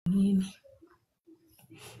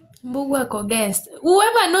Mbugu ako guest.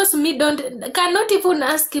 Whoever knows me cannot even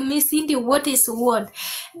ask me, Cindy, what is what.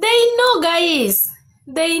 They know, guys.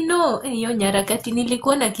 They know. Hiyo nyarakati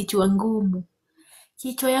nilikuwa na kichwa ngumu.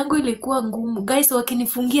 Kichwa yangu ilikuwa ngumu. Guys,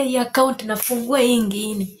 wakinifungia hii account nafungua hii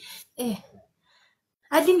ingine.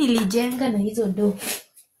 Hadi nilijenga na hizo do.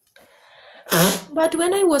 But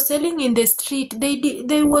when I was selling in the street,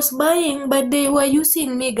 they was buying, but they were using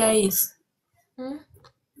me, guys.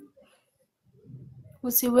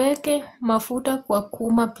 Usiweke mafuta kwa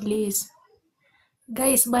kuma, please.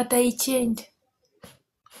 Guys, but I changed.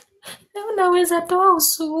 Leo naweza toa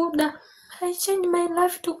ushuhuda. I changed my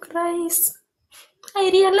life to Christ. I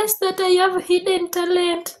realized that I have hidden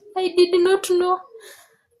talent. I did not know.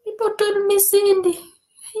 People told me, Cindy,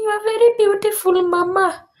 you are very beautiful,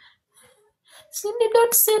 mama. Cindy,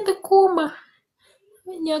 don't send kuma.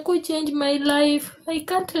 Nyaku changed my life. I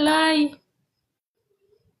can't lie.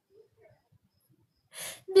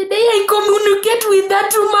 The day I communicate with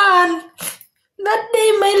that woman, that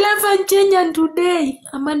day my life has changed, and today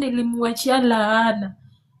ama nilimwachia laana.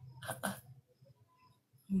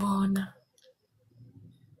 Mbona?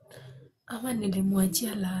 Ama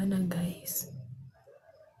nilimwachia laana, guys.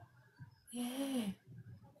 Yeah.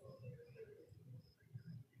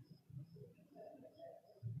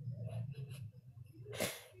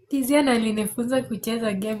 Tiziana alinifunza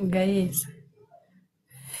kucheza game, guys.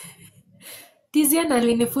 Tiziana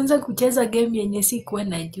alinifunza kucheza game yenye sikuwa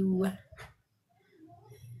najua.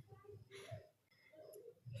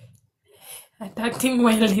 Attacking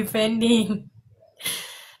while defending.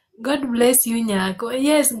 God bless you, Nyako.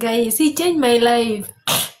 Yes, guys, he changed my life.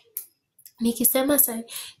 Nikisema sai,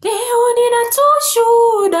 leo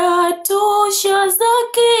ninatushuhuda tosha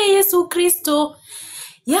zake Yesu Kristo.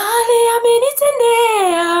 Yale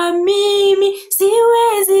amenitendea mimi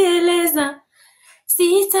siwezi eleza.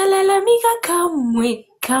 Sitalalamika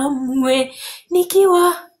kamwe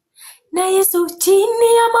nikiwa na Yesu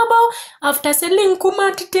chini ya mabao. After selling kuma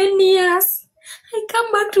 10 years, I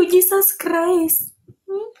come back to Jesus Christ.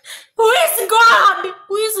 Who is God?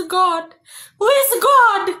 Who is God? Who is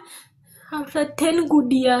God? After 10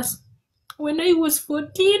 good years, when I was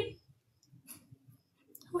 14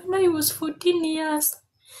 years,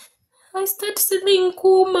 I started selling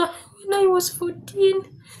kuma. When I was 14,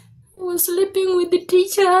 I was sleeping with the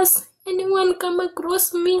teachers. Anyone come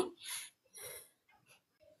across me?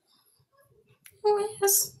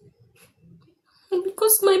 Yes.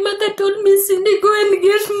 Because my mother told me, Cindy, go and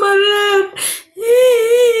get married.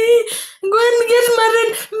 Go and get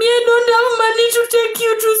married. Me, I don't have money to take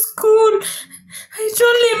you to school. I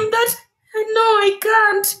told him that, no, I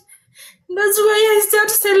can't. That's why I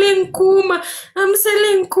started selling kuma. I'm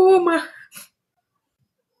selling kuma.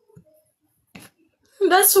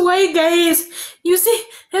 That's why, guys, you see,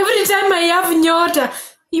 every time I have nyota,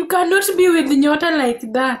 you cannot be with nyota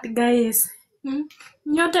like that, guys.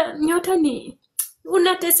 Nyota ni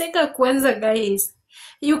unateseka kwanza, guys.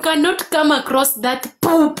 You cannot come across that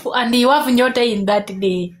poop and you have nyota in that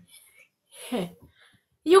day.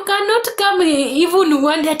 You cannot come even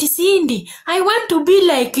one that Cindy, I want to be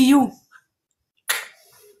like you.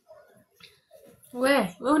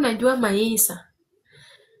 We unajua maisha.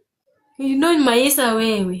 You know maisha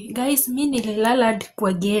wewe. Guys, mimi nililala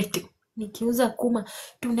kwa gate. Nikiuza kuma,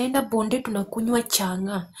 tunaenda bonde tunakunywa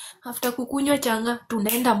changa. After kukunywa changa,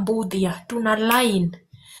 tunaenda Mbudhia, tuna line.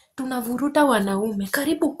 Tunavuruta wanaume,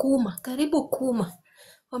 karibu kuma.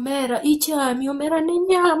 Omera, ichami, Omera ni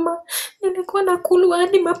nyama. Nilikuwa nakula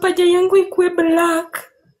hadi mapaja yangu ikuwe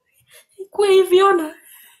black. Ikuwe hiviona.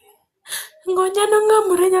 Ngoja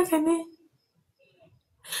nang'amure nyakane.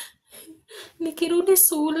 Nikirudi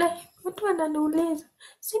shule, watu wananiuliza,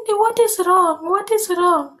 Cindy, what is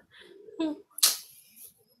wrong?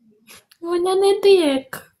 Ngoja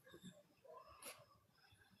nediek.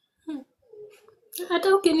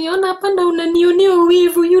 Hata ukiniona hapa na unanionea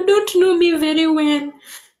wivu, you don't know me very well.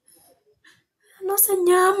 Nosa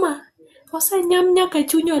nyama. Osa nyaka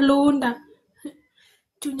chunyo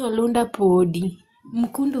lunda podi.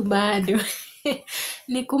 Mkundu bado.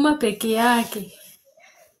 Ni kuma peke yake.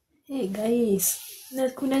 Hey guys, na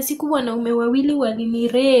kuna siku wanaume wawili walini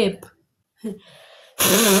rape.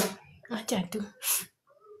 Acha tu.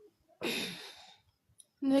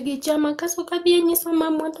 Nagichama kaso kadhi nyisa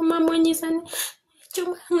mama nyisani.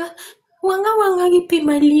 Chuma wanga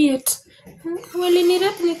kipima liet. Walini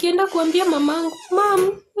rape nikienda kuambia mamangu,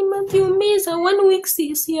 Mom, nimejiumiza 1 week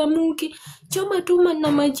siamuki. Choma tuma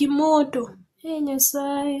na maji moto.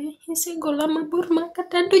 Nyasaye, isigola mabur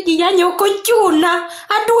makatando jiyanya uko chuna.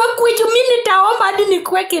 Aduwa kwetu mimi nitaomba hadi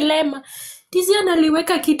nikuweke lema. Tiziana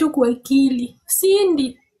aliweka kitu kwa akili.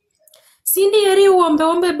 Sindi heri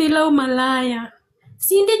uombe bila umalaya.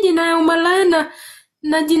 Sindi jina ya umalaya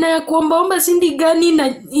na jina ya kuomba Sindi gani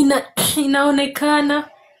inaonekana.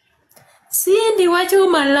 Sindi wacha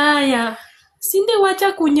umalaya. Sindi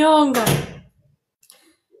wacha kunyonga.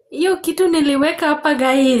 Hiyo kitu niliweka hapa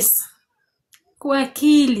guys. Kwa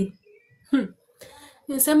akili.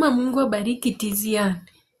 Nasema Mungu abariki Tizian.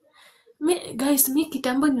 Guys, mi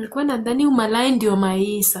kitambo nilikuwa nadhani umalaya ndio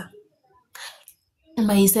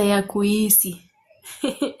maisha ya kuishi.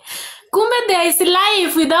 Kumbe there is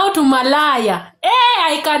life without umalaya.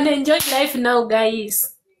 I can enjoy life now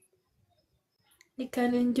guys. I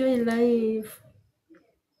can enjoy life.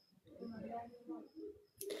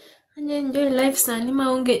 Enjoy life sani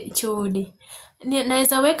maunge chodi.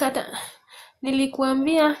 Naweza weka hata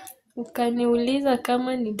nilikuambia ukaniuliza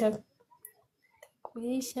kama nitakuisha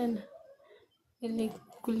na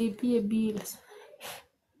nilikulipie bills.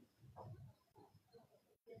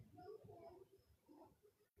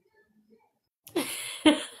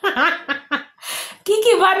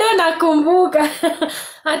 Kiki bado nakumbuka.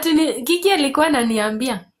 Kiki alikuwa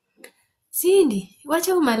ananiambia, Sindi,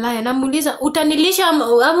 wacha umalaya. Namuuliza, utanilisha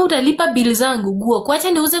ama utalipa bill zangu guo?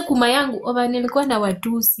 Kuacha niuze kuma yangu. Oba nilikuwa na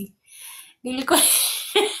watusi.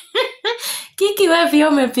 Kiki wewe pia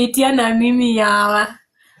umepitia na mimi yawa.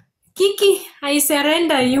 Kiki, I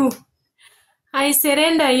surrender you. I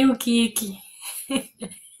surrender you Kiki.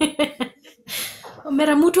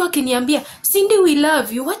 Omera mtu akiniambia, Sindi we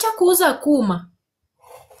love you, wacha kuuza kuma.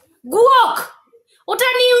 Guok!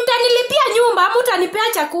 Utanilipia nyumba ama utanipea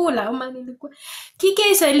chakula? Oma nilikuwa. Kiki,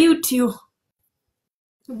 I salute you.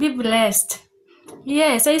 Be blessed.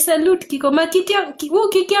 Yes, I salute Kiko.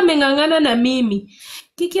 Kiki ameng'ang'ana na mimi.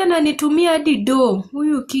 Kiki ananitumia hadi do.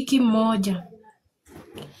 Huyu Kiki mmoja.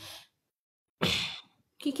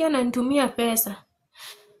 Kiki ananitumia pesa.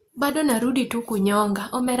 Bado narudi tu kunyonga.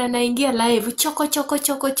 Omera naingia live. Choko.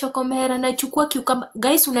 Omera nachukua kiukamba.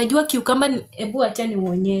 Guys, unajua kiukamba hebu acha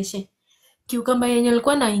niuonyeshe. Kiukamba yenye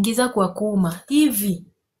nilikuwa naingiza kwa kuma. Hivi.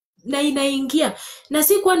 Na inaingia. Na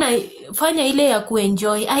sikuwa nafanya ile ya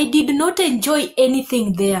kuenjoy. I did not enjoy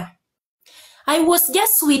anything there. I was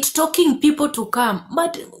just sweet talking people to come.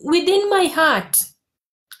 But within my heart,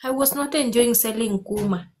 I was not enjoying selling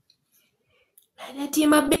kuma.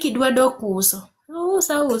 Natima beki dwado kuso.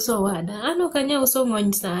 Uso wada. Ano kanya uso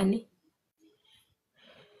ng'ony sani.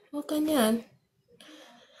 Okanyan.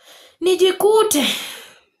 Nijikute.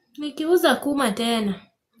 Nikiuza kuma tena.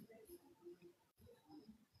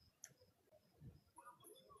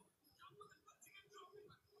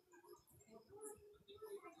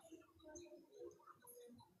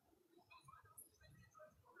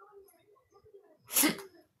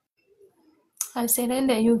 I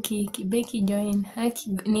surrender you Kiki. Becky join.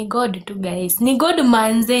 Ni God tu guys. Ni God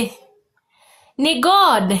manze. Ni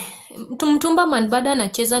God. Tumtumba man bada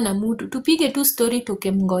anacheza na mtu. Tupige tu story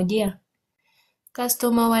tukemngojea.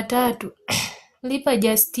 Customer watatu. Lipa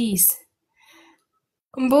justice.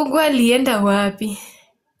 Mbugua alienda wapi?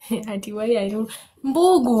 Atiwai ayu.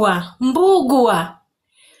 Mbugua.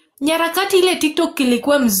 Nyarakati ile TikTok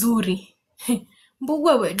ilikuwa mzuri.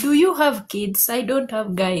 Mbugua, do you have kids? I don't have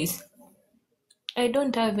guys. I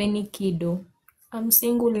don't have any kiddo. I'm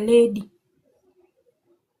single lady.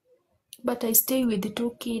 But I stay with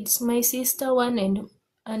 2 kids. My sister one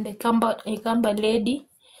and a Kamba lady.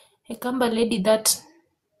 A Kamba lady that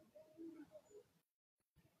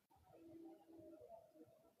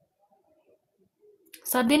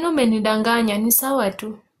Sabino umenidanganya, ni sawa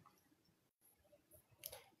tu.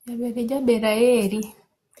 Jabera heri.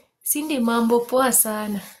 Sindi mambo poa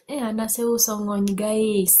sana. Anase uso ng'ony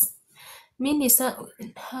guys. Mini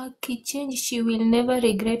haki change, she will never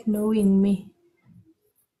regret knowing me.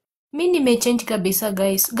 Mini me change kabisa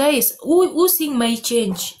guys. Guys, who seeing my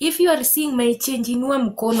change? If you are seeing my change, inua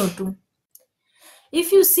mkono tu.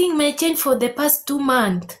 If you seeing my change for the past 2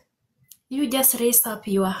 months, you just raise up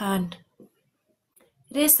your hand.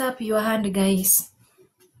 Raise up your hand guys.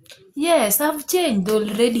 Yes, I've changed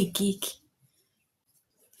already Kiki.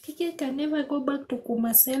 Kiki can never go back to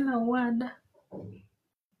Kumasela Wada.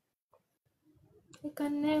 I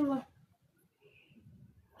can never.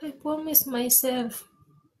 I promise myself.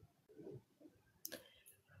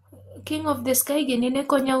 King of the sky genine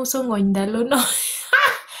konya uso ng'ony ndalo no.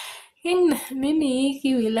 King mimi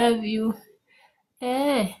hiki we love you.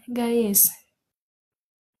 Guys.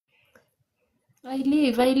 I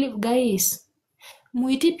live guys.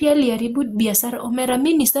 Muiti pia aliharibu biashara. Omera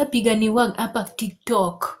mimi sapiganiwa hapa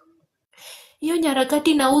TikTok. Hiyo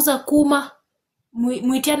nyarakati nauza kuma.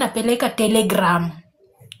 Muiti anapeleka Telegram.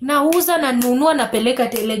 Nauza na nunua napeleka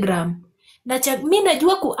Telegram. Mimi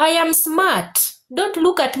najua I am smart. Don't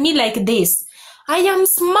look at me like this. I am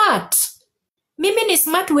smart. Mimi ni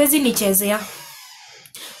smart, huwezi nichezea.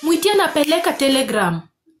 Mwitia napeleka Telegram.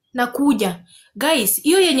 Nakuja. Guys,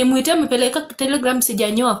 hiyo yenye Mwitia amepeleka Telegram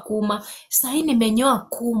sijanyoa kuma. Sahi nimenyoa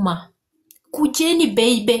kuma. Kujeni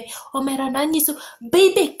baby. Omera nani so.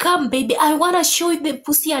 Baby, come baby. I wanna show you the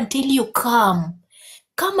pussy until you come.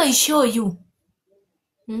 Come I show you.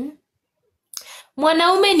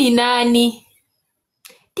 Mwanaume ni nani?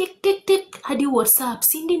 Tik tik tik hadi WhatsApp.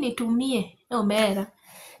 Sindi nitumie. Omera.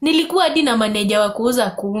 Nilikuwa hadi na maneja wa kuuza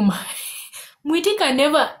kuma. Mwitika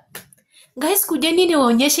never. Guys, kujeni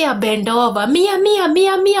niwaonyeshe ya bend over. Mia,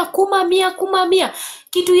 kuma.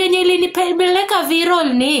 Kitu yenye ilinipeleka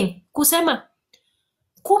viral ni kusema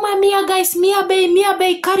kuma mia guys, mia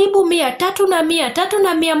bei, karibu 100,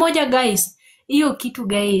 300 100 guys. Hiyo kitu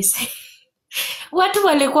guys. Watu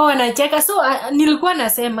walikuwa wanacheka, so nilikuwa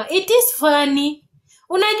nasema it is funny.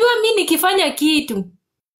 Unajua mimi nikifanya kitu,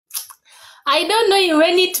 I don't know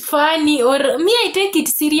when it's funny or me I take it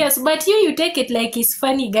serious, but you take it like it's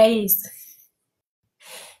funny guys.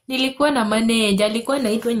 Nilikuwa na manager, alikuwa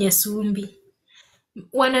anaitwa Nyasumbi.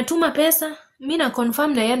 Wanatuma pesa, mimi na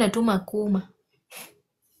confirm na yeye anatuma kuma.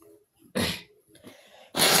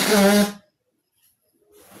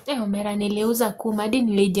 Omera niliuza kuma hadi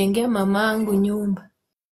nilijengea mamangu nyumba.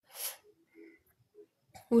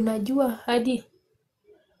 Unajua hadi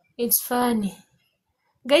it's funny.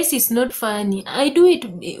 Guys, it's not funny. I do it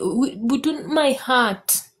between my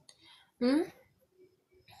heart.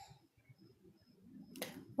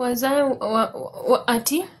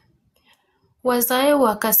 Wazae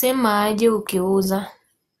wakasema aje ukiuza.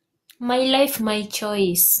 My life, my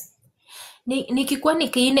choice. Nikikuwa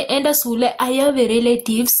nikienda shule, I have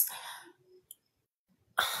relatives.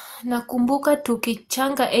 Nakumbuka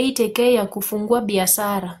tukichanga 80k ya kufungua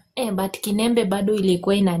biashara. But Kinembe bado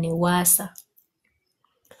ilikuwa inaniwasa.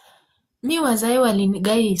 Mi wazae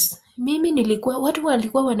guys, mimi nilikuwa, watu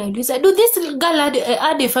walikuwa wanauliza, do this girl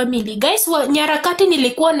had a family? Guys, Nyarakati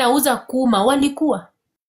nilikuwa nauza kuma, walikuwa.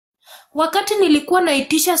 Wakati nilikuwa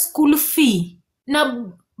naitisha school fee,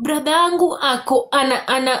 na brother yangu ako,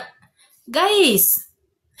 guys,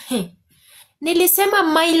 nilisema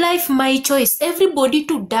my life, my choice, everybody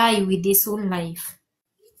to die with his own life.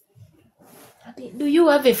 Do you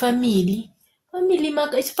have a family?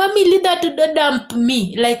 Family that dump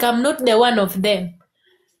me like I'm not the one of them.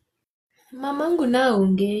 Mamangu na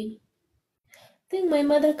ongei. Think my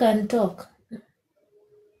mother can talk.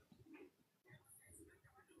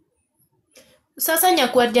 Sasa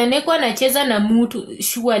Nyakwarjaneko anacheza na mtu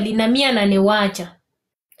shuali na mimi ananiwacha.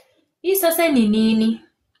 Hii sasa ni nini?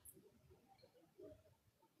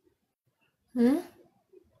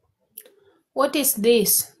 What is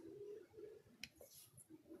this?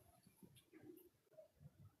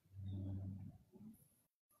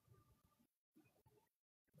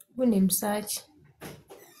 Ni msearch.